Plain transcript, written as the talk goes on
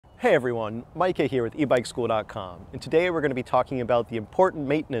Hey everyone, Mike here with EbikeSchool.com, and today we're going to be talking about the important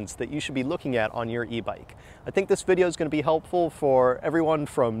maintenance that you should be looking at on your e-bike. I think this video is going to be helpful for everyone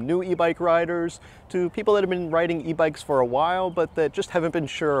from new e-bike riders to people that have been riding e-bikes for a while but that just haven't been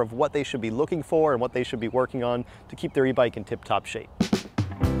sure of what they should be looking for and what they should be working on to keep their e-bike in tip-top shape.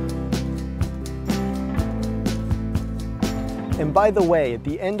 And by the way, at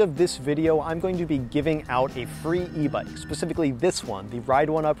the end of this video, I'm going to be giving out a free e-bike, specifically this one, the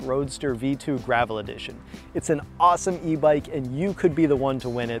Ride One Up Roadster V2 Gravel Edition. It's an awesome e-bike and you could be the one to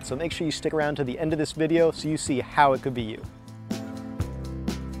win it, so make sure you stick around to the end of this video so you see how it could be you.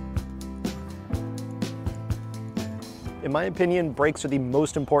 In my opinion, brakes are the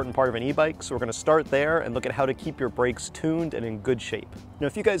most important part of an e-bike, so we're going to start there and look at how to keep your brakes tuned and in good shape. Now,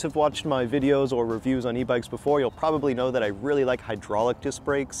 if you guys have watched my videos or reviews on e-bikes before, you'll probably know that I really like hydraulic disc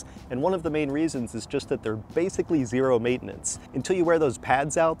brakes, and one of the main reasons is just that they're basically zero maintenance. Until you wear those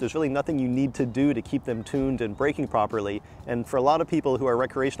pads out, there's really nothing you need to do to keep them tuned and braking properly, and for a lot of people who are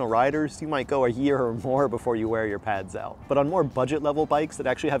recreational riders, you might go a year or more before you wear your pads out. But on more budget level bikes that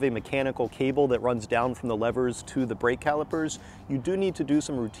actually have a mechanical cable that runs down from the levers to the brake calipers, you do need to do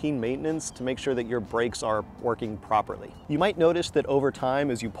some routine maintenance to make sure that your brakes are working properly. You might notice that over time,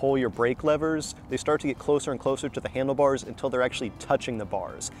 as you pull your brake levers, they start to get closer and closer to the handlebars until they're actually touching the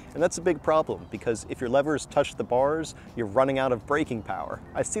bars. And that's a big problem because if your levers touch the bars, you're running out of braking power.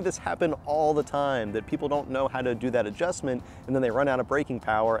 I see this happen all the time, that people don't know how to do that adjustment and then they run out of braking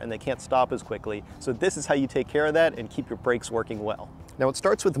power and they can't stop as quickly. So this is how you take care of that and keep your brakes working well. Now it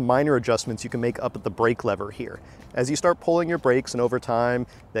starts with minor adjustments you can make up at the brake lever here. As you start pulling your brakes and over time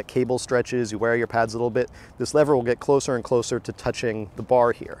that cable stretches, you wear your pads a little bit, this lever will get closer and closer to touching the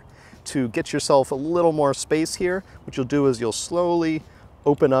bar here. To get yourself a little more space here, what you'll do is you'll slowly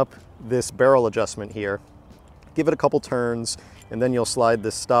open up this barrel adjustment here, give it a couple turns, and then you'll slide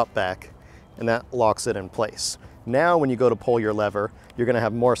this stop back and that locks it in place. Now when you go to pull your lever, you're going to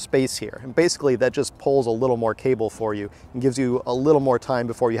have more space here. And basically that just pulls a little more cable for you and gives you a little more time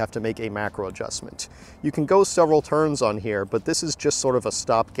before you have to make a macro adjustment. You can go several turns on here, but this is just sort of a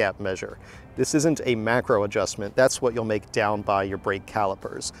stopgap measure. This isn't a macro adjustment. That's what you'll make down by your brake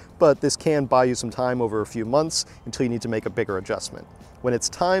calipers. But this can buy you some time over a few months until you need to make a bigger adjustment. When it's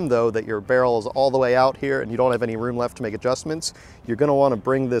time though that your barrel is all the way out here and you don't have any room left to make adjustments, you're going to want to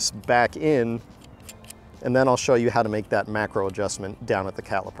bring this back in, and then I'll show you how to make that macro adjustment down at the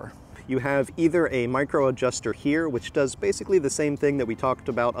caliper. You have either a micro adjuster here, which does basically the same thing that we talked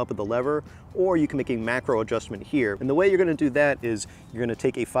about up at the lever, or you can make a macro adjustment here. And the way you're going to do that is you're going to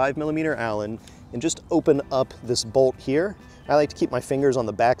take a 5mm Allen and just open up this bolt here. I like to keep my fingers on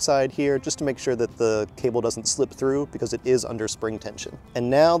the back side here just to make sure that the cable doesn't slip through because it is under spring tension.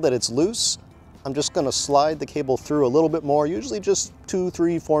 And now that it's loose, I'm just going to slide the cable through a little bit more, usually just 2,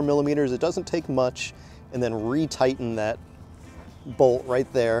 3, 4 millimeters. It doesn't take much. And then retighten that bolt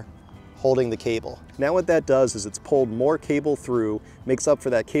right there, holding the cable. Now what that does is it's pulled more cable through, makes up for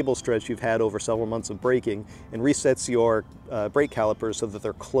that cable stretch you've had over several months of braking, and resets your brake calipers so that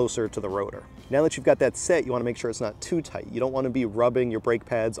they're closer to the rotor. Now that you've got that set, you want to make sure it's not too tight. You don't want to be rubbing your brake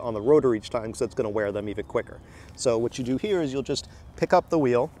pads on the rotor each time because that's going to wear them even quicker. So what you do here is you'll just pick up the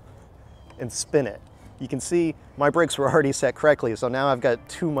wheel and spin it. You can see my brakes were already set correctly, so now I've got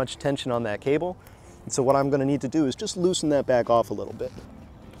too much tension on that cable. And so what I'm going to need to do is just loosen that back off a little bit.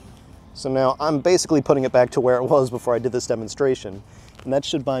 So now I'm basically putting it back to where it was before I did this demonstration, and that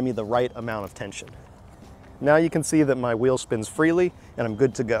should buy me the right amount of tension. Now you can see that my wheel spins freely and I'm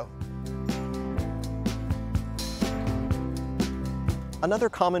good to go. Another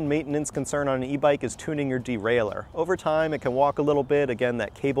common maintenance concern on an e-bike is tuning your derailleur. Over time, it can walk a little bit. Again,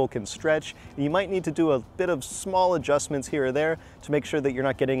 that cable can stretch. And you might need to do a bit of small adjustments here or there to make sure that you're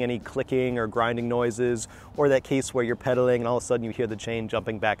not getting any clicking or grinding noises, or that case where you're pedaling and all of a sudden you hear the chain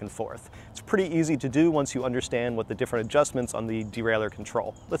jumping back and forth. It's pretty easy to do once you understand what the different adjustments on the derailleur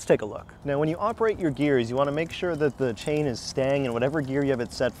control. Let's take a look. Now, when you operate your gears, you want to make sure that the chain is staying in whatever gear you have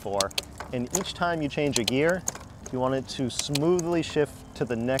it set for. And each time you change a gear, you want it to smoothly shift to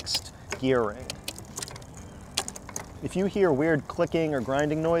the next gear ring. If you hear weird clicking or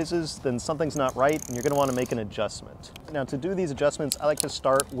grinding noises, then something's not right and you're going to want to make an adjustment. Now to do these adjustments, I like to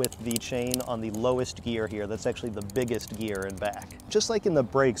start with the chain on the lowest gear here. That's actually the biggest gear in back. Just like in the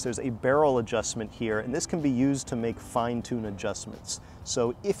brakes, there's a barrel adjustment here, and this can be used to make fine-tune adjustments.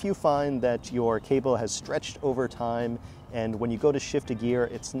 So if you find that your cable has stretched over time and when you go to shift a gear,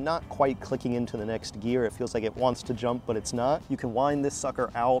 it's not quite clicking into the next gear, it feels like it wants to jump, but it's not, you can wind this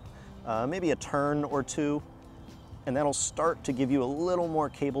sucker out maybe a turn or two, and that'll start to give you a little more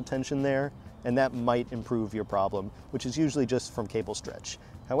cable tension there, and that might improve your problem, which is usually just from cable stretch.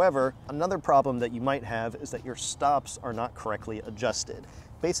 However, another problem that you might have is that your stops are not correctly adjusted.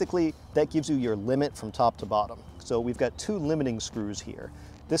 Basically, that gives you your limit from top to bottom. So we've got two limiting screws here.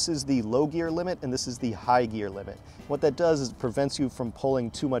 This is the low gear limit and this is the high gear limit. What that does is it prevents you from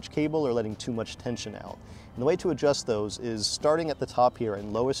pulling too much cable or letting too much tension out. And the way to adjust those is starting at the top here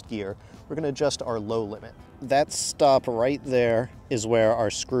in lowest gear, we're going to adjust our low limit. That stop right there is where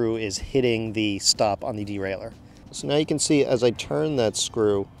our screw is hitting the stop on the derailleur. So now you can see as I turn that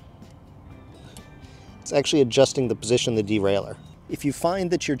screw, it's actually adjusting the position of the derailleur. If you find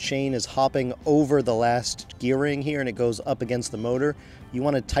that your chain is hopping over the last gear ring here and it goes up against the motor, you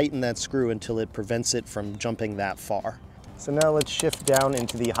want to tighten that screw until it prevents it from jumping that far. So now let's shift down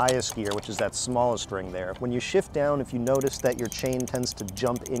into the highest gear, which is that smallest ring there. When you shift down, if you notice that your chain tends to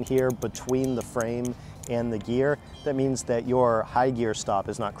jump in here between the frame and the gear, that means that your high gear stop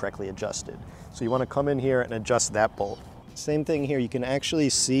is not correctly adjusted. So you want to come in here and adjust that bolt. Same thing here, you can actually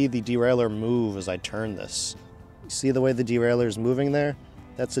see the derailleur move as I turn this. You see the way the derailleur is moving there?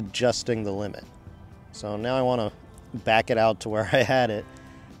 That's adjusting the limit. So now I want to back it out to where I had it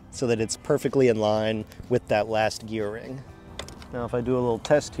so that it's perfectly in line with that last gear ring. Now if I do a little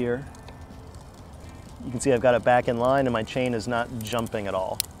test here, you can see I've got it back in line and my chain is not jumping at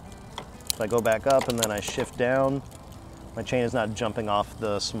all. If I go back up and then I shift down, my chain is not jumping off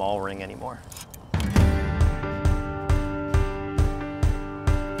the small ring anymore.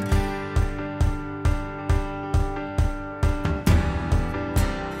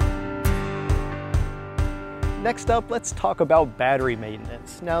 Next up, let's talk about battery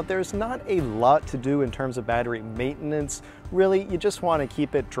maintenance. Now, there's not a lot to do in terms of battery maintenance. Really, you just want to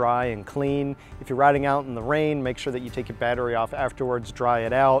keep it dry and clean. If you're riding out in the rain, make sure that you take your battery off afterwards, dry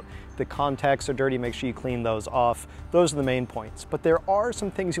it out. If the contacts are dirty, make sure you clean those off. Those are the main points. But there are some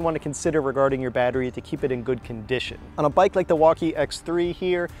things you want to consider regarding your battery to keep it in good condition. On a bike like the Walkie X3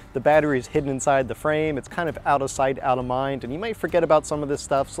 here, the battery is hidden inside the frame. It's kind of out of sight, out of mind, and you might forget about some of this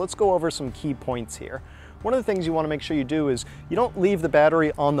stuff. So let's go over some key points here. One of the things you want to make sure you do is you don't leave the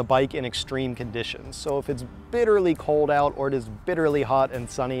battery on the bike in extreme conditions. So if it's bitterly cold out or it is bitterly hot and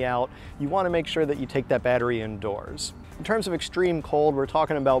sunny out, you want to make sure that you take that battery indoors. In terms of extreme cold, we're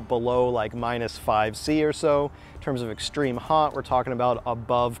talking about below like -5°C or so. In terms of extreme hot, we're talking about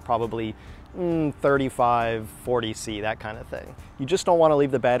above probably 35, 40°C, that kind of thing. You just don't want to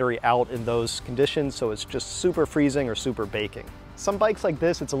leave the battery out in those conditions so it's just super freezing or super baking. Some bikes like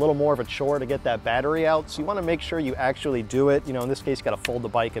this, it's a little more of a chore to get that battery out, so you want to make sure you actually do it. You know, in this case, you got to fold the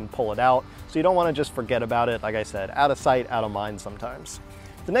bike and pull it out, so you don't want to just forget about it. Like I said, out of sight, out of mind sometimes.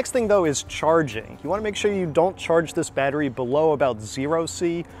 The next thing though is charging. You want to make sure you don't charge this battery below about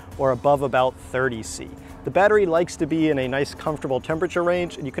 0°C or above about 30°C. The battery likes to be in a nice comfortable temperature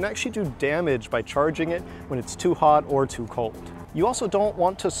range, and you can actually do damage by charging it when it's too hot or too cold. You also don't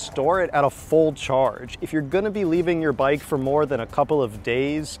want to store it at a full charge. If you're going to be leaving your bike for more than a couple of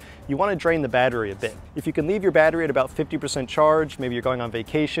days, you want to drain the battery a bit. If you can leave your battery at about 50% charge, maybe you're going on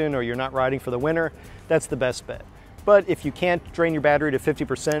vacation or you're not riding for the winter, that's the best bet. But if you can't drain your battery to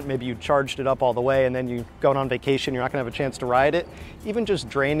 50%, maybe you charged it up all the way and then you're going on vacation, you're not gonna have a chance to ride it, even just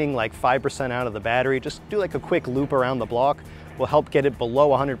draining like 5% out of the battery, just do like a quick loop around the block, will help get it below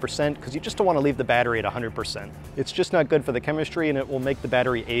 100% because you just don't want to leave the battery at 100%. It's just not good for the chemistry and it will make the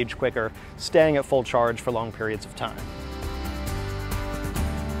battery age quicker, staying at full charge for long periods of time.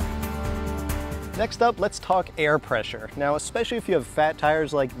 Next up, let's talk air pressure. Now, especially if you have fat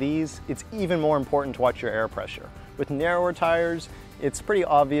tires like these, it's even more important to watch your air pressure. With narrower tires, it's pretty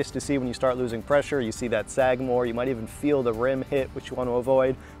obvious to see when you start losing pressure. You see that sag more, you might even feel the rim hit, which you want to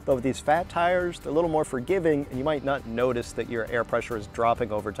avoid. But with these fat tires, they're a little more forgiving and you might not notice that your air pressure is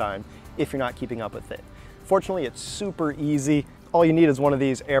dropping over time if you're not keeping up with it. Fortunately, it's super easy. All you need is one of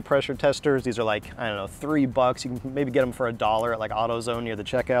these air pressure testers. These are like, I don't know, $3. You can maybe get them for $1 at like AutoZone near the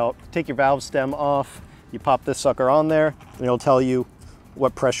checkout. Take your valve stem off, you pop this sucker on there, and it'll tell you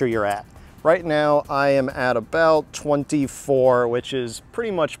what pressure you're at. Right now, I am at about 24, which is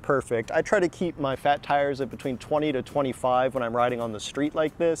pretty much perfect. I try to keep my fat tires at between 20 to 25 when I'm riding on the street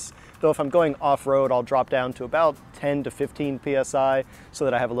like this. Though if I'm going off-road, I'll drop down to about 10 to 15 PSI so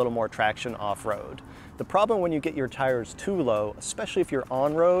that I have a little more traction off-road. The problem when you get your tires too low, especially if you're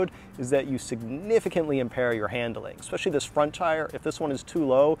on-road, is that you significantly impair your handling. Especially this front tire, if this one is too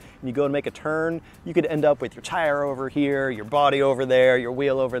low and you go and make a turn, you could end up with your tire over here, your body over there, your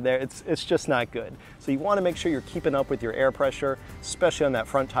wheel over there. It's just not good. So you want to make sure you're keeping up with your air pressure, especially on that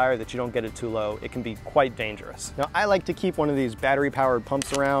front tire, that you don't get it too low. It can be quite dangerous. Now, I like to keep one of these battery-powered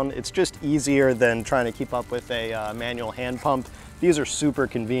pumps around. It's just easier than trying to keep up with a manual hand pump. These are super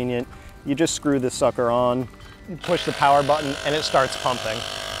convenient. You just screw this sucker on, you push the power button, and it starts pumping.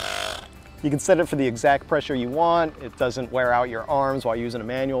 You can set it for the exact pressure you want. It doesn't wear out your arms while using a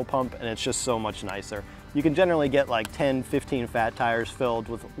manual pump, and it's just so much nicer. You can generally get like 10, 15 fat tires filled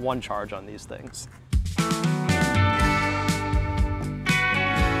with one charge on these things.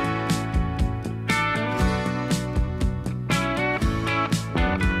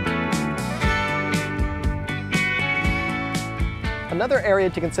 Another area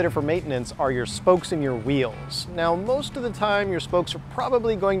to consider for maintenance are your spokes and your wheels. Now, most of the time your spokes are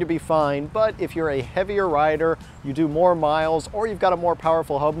probably going to be fine, but if you're a heavier rider, you do more miles, or you've got a more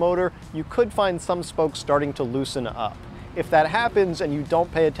powerful hub motor, you could find some spokes starting to loosen up. If that happens and you don't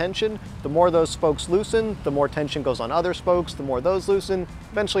pay attention, the more those spokes loosen, the more tension goes on other spokes, the more those loosen.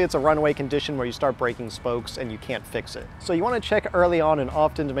 Eventually it's a runaway condition where you start breaking spokes and you can't fix it. So you want to check early on and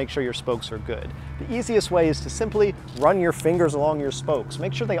often to make sure your spokes are good. The easiest way is to simply run your fingers along your spokes.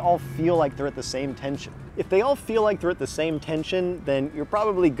 Make sure they all feel like they're at the same tension. If they all feel like they're at the same tension, then you're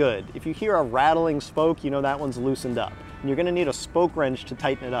probably good. If you hear a rattling spoke, you know that one's loosened up. And you're gonna need a spoke wrench to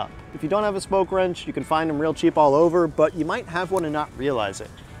tighten it up. If you don't have a spoke wrench, you can find them real cheap all over, but you might have one and not realize it.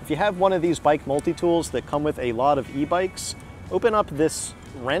 If you have one of these bike multi-tools that come with a lot of e-bikes, open up this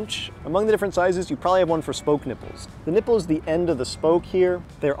wrench. Among the different sizes, you probably have one for spoke nipples. The nipple is the end of the spoke here.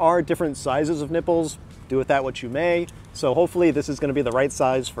 There are different sizes of nipples. Do with that what you may. So hopefully this is gonna be the right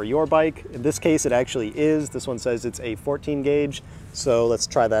size for your bike. In this case, it actually is. This one says it's a 14 gauge. So let's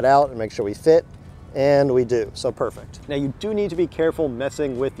try that out and make sure we fit. And we do, so perfect. Now you do need to be careful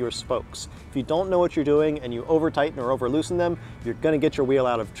messing with your spokes. If you don't know what you're doing and you over tighten or over loosen them, you're gonna get your wheel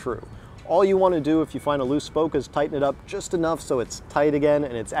out of true. All you wanna do if you find a loose spoke is tighten it up just enough so it's tight again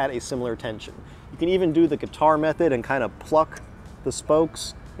and it's at a similar tension. You can even do the guitar method and kind of pluck the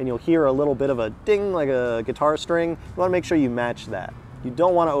spokes and you'll hear a little bit of a ding like a guitar string. You wanna make sure you match that. You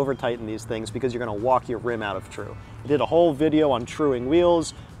don't wanna over tighten these things because you're gonna walk your rim out of true. I did a whole video on truing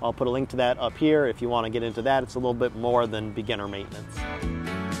wheels. I'll put a link to that up here if you want to get into that. It's a little bit more than beginner maintenance.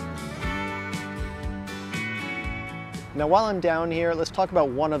 Now while I'm down here, let's talk about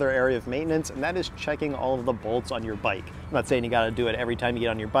one other area of maintenance, and that is checking all of the bolts on your bike. I'm not saying you got to do it every time you get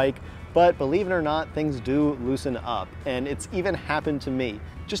on your bike, but believe it or not, things do loosen up, and it's even happened to me.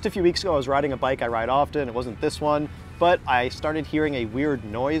 Just a few weeks ago, I was riding a bike I ride often. It wasn't this one, but I started hearing a weird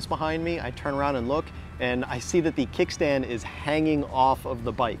noise behind me. I turn around and look, and I see that the kickstand is hanging off of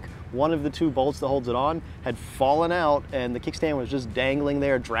the bike. One of the two bolts that holds it on had fallen out and the kickstand was just dangling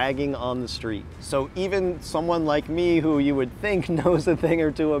there, dragging on the street. So even someone like me who you would think knows a thing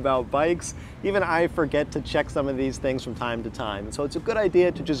or two about bikes, even I forget to check some of these things from time to time. And so it's a good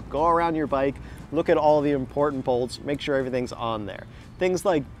idea to just go around your bike, look at all the important bolts, make sure everything's on there. Things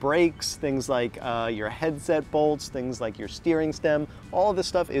like brakes, things like your headset bolts, things like your steering stem, all of this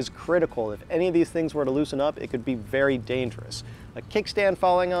stuff is critical. If any of these things were to loosen up, it could be very dangerous. A kickstand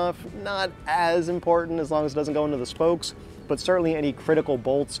falling off, not as important as long as it doesn't go into the spokes, but certainly any critical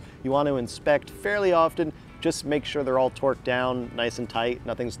bolts you want to inspect fairly often. Just make sure they're all torqued down nice and tight,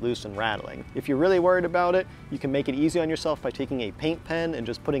 nothing's loose and rattling. If you're really worried about it, you can make it easy on yourself by taking a paint pen and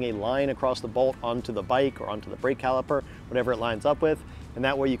just putting a line across the bolt onto the bike or onto the brake caliper, whatever it lines up with. And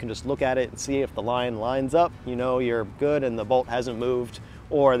that way you can just look at it and see if the line lines up, you know you're good and the bolt hasn't moved,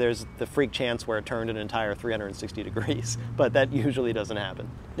 or there's the freak chance where it turned an entire 360 degrees, but that usually doesn't happen.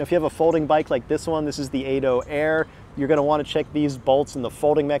 Now, if you have a folding bike like this one, this is the Derailleur, you're gonna wanna check these bolts and the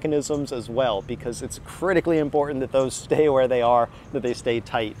folding mechanisms as well, because it's critically important that those stay where they are, that they stay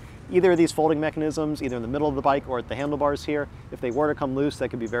tight. Either of these folding mechanisms, either in the middle of the bike or at the handlebars here, if they were to come loose, that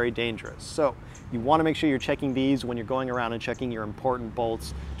could be very dangerous. So you wanna make sure you're checking these when you're going around and checking your important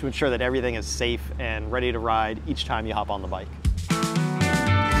bolts to ensure that everything is safe and ready to ride each time you hop on the bike.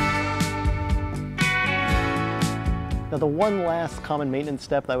 Now the one last common maintenance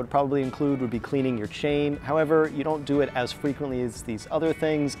step that I would probably include would be cleaning your chain. However, you don't do it as frequently as these other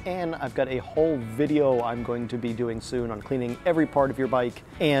things, and I've got a whole video I'm going to be doing soon on cleaning every part of your bike,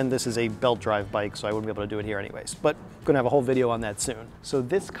 and this is a belt drive bike, so I wouldn't be able to do it here anyways, but I'm gonna have a whole video on that soon. So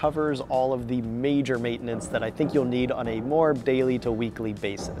this covers all of the major maintenance that I think you'll need on a more daily to weekly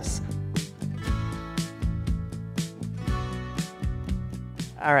basis.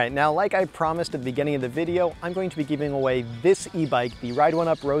 All right, now like I promised at the beginning of the video, I'm going to be giving away this e-bike, the Ride One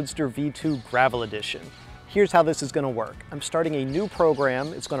Up Roadster V2 Gravel Edition. Here's how this is gonna work. I'm starting a new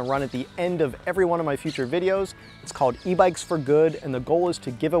program. It's gonna run at the end of every one of my future videos. It's called E-Bikes for Good, and the goal is to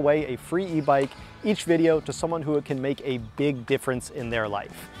give away a free e-bike each video to someone who can make a big difference in their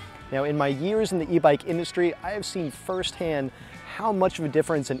life. Now, in my years in the e-bike industry, I have seen firsthand how much of a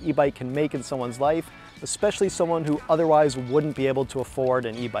difference an e-bike can make in someone's life, especially someone who otherwise wouldn't be able to afford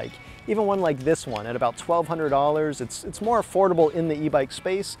an e-bike. Even one like this one at about $1,200, it's more affordable in the e-bike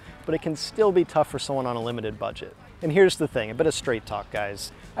space, but it can still be tough for someone on a limited budget. And here's the thing, a bit of straight talk,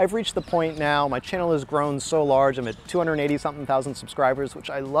 guys. I've reached the point now, my channel has grown so large, I'm at 280-something thousand subscribers, which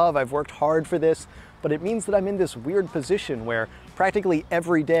I love, I've worked hard for this, but it means that I'm in this weird position where practically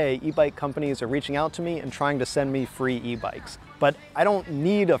every day e-bike companies are reaching out to me and trying to send me free e-bikes. But I don't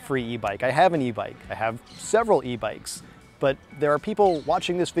need a free e-bike. I have an e-bike. I have several e-bikes. But there are people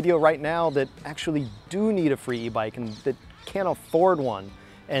watching this video right now that actually do need a free e-bike and that can't afford one.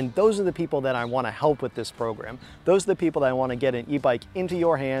 And those are the people that I want to help with this program. Those are the people that I want to get an e-bike into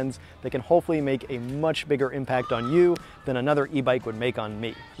your hands that can hopefully make a much bigger impact on you than another e-bike would make on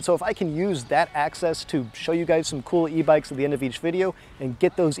me. And so if I can use that access to show you guys some cool e-bikes at the end of each video and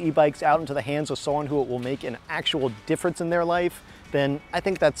get those e-bikes out into the hands of someone who it will make an actual difference in their life, then I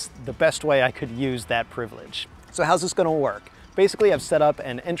think that's the best way I could use that privilege. So how's this going to work? Basically, I've set up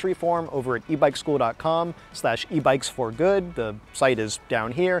an entry form over at EbikeSchool.com/ebikesforgood. The site is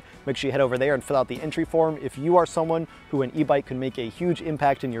down here. Make sure you head over there and fill out the entry form. If you are someone who an e-bike can make a huge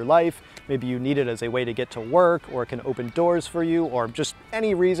impact in your life, maybe you need it as a way to get to work, or it can open doors for you, or just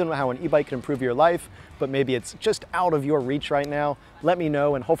any reason how an e-bike can improve your life, but maybe it's just out of your reach right now, let me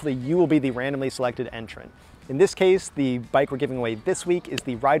know and hopefully you will be the randomly selected entrant. In this case, the bike we're giving away this week is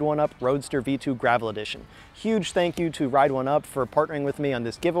the Ride One Up Roadster V2 Gravel Edition. Huge thank you to Ride One Up for partnering with me on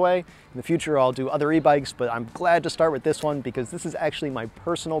this giveaway. In the future, I'll do other e-bikes, but I'm glad to start with this one because this is actually my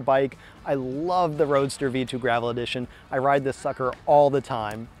personal bike. I love the Roadster V2 Gravel Edition. I ride this sucker all the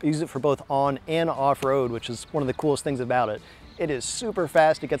time. I use it for both on and off-road, which is one of the coolest things about it. It is super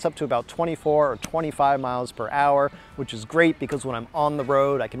fast. It gets up to about 24 or 25 miles per hour, which is great because when I'm on the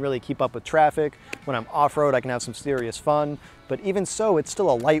road, I can really keep up with traffic. When I'm off-road, I can have some serious fun. But even so, it's still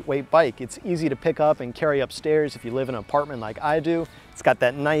a lightweight bike. It's easy to pick up and carry upstairs if you live in an apartment like I do. It's got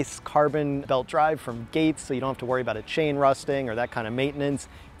that nice carbon belt drive from Gates, so you don't have to worry about a chain rusting or that kind of maintenance.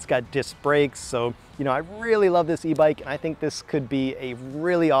 It's got disc brakes, so I really love this e-bike, and I think this could be a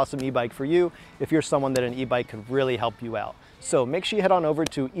really awesome e-bike for you if you're someone that an e-bike could really help you out. So make sure you head on over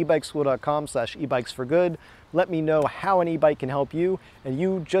to EbikeSchool.com/ebikesforgood. Let me know how an e-bike can help you, and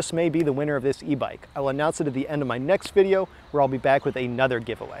you just may be the winner of this e-bike. I will announce it at the end of my next video, where I'll be back with another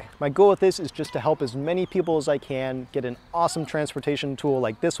giveaway. My goal with this is just to help as many people as I can get an awesome transportation tool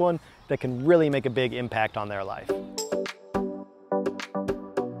like this one that can really make a big impact on their life.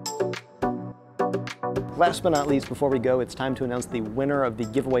 Last but not least, before we go, it's time to announce the winner of the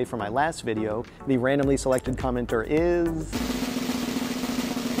giveaway from my last video. The randomly selected commenter is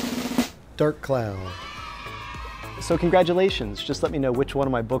Dark Cloud. So congratulations, just let me know which one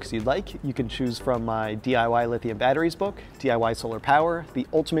of my books you'd like. You can choose from my DIY Lithium Batteries book, DIY Solar Power, the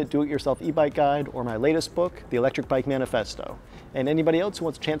Ultimate Do-It-Yourself e-bike guide, or my latest book, the Electric Bike Manifesto. And anybody else who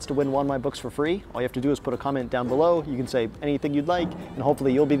wants a chance to win one of my books for free, all you have to do is put a comment down below. You can say anything you'd like, and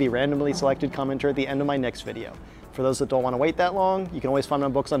hopefully you'll be the randomly selected commenter at the end of my next video. For those that don't want to wait that long, you can always find my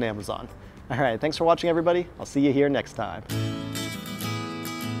books on Amazon. All right, thanks for watching, everybody. I'll see you here next time.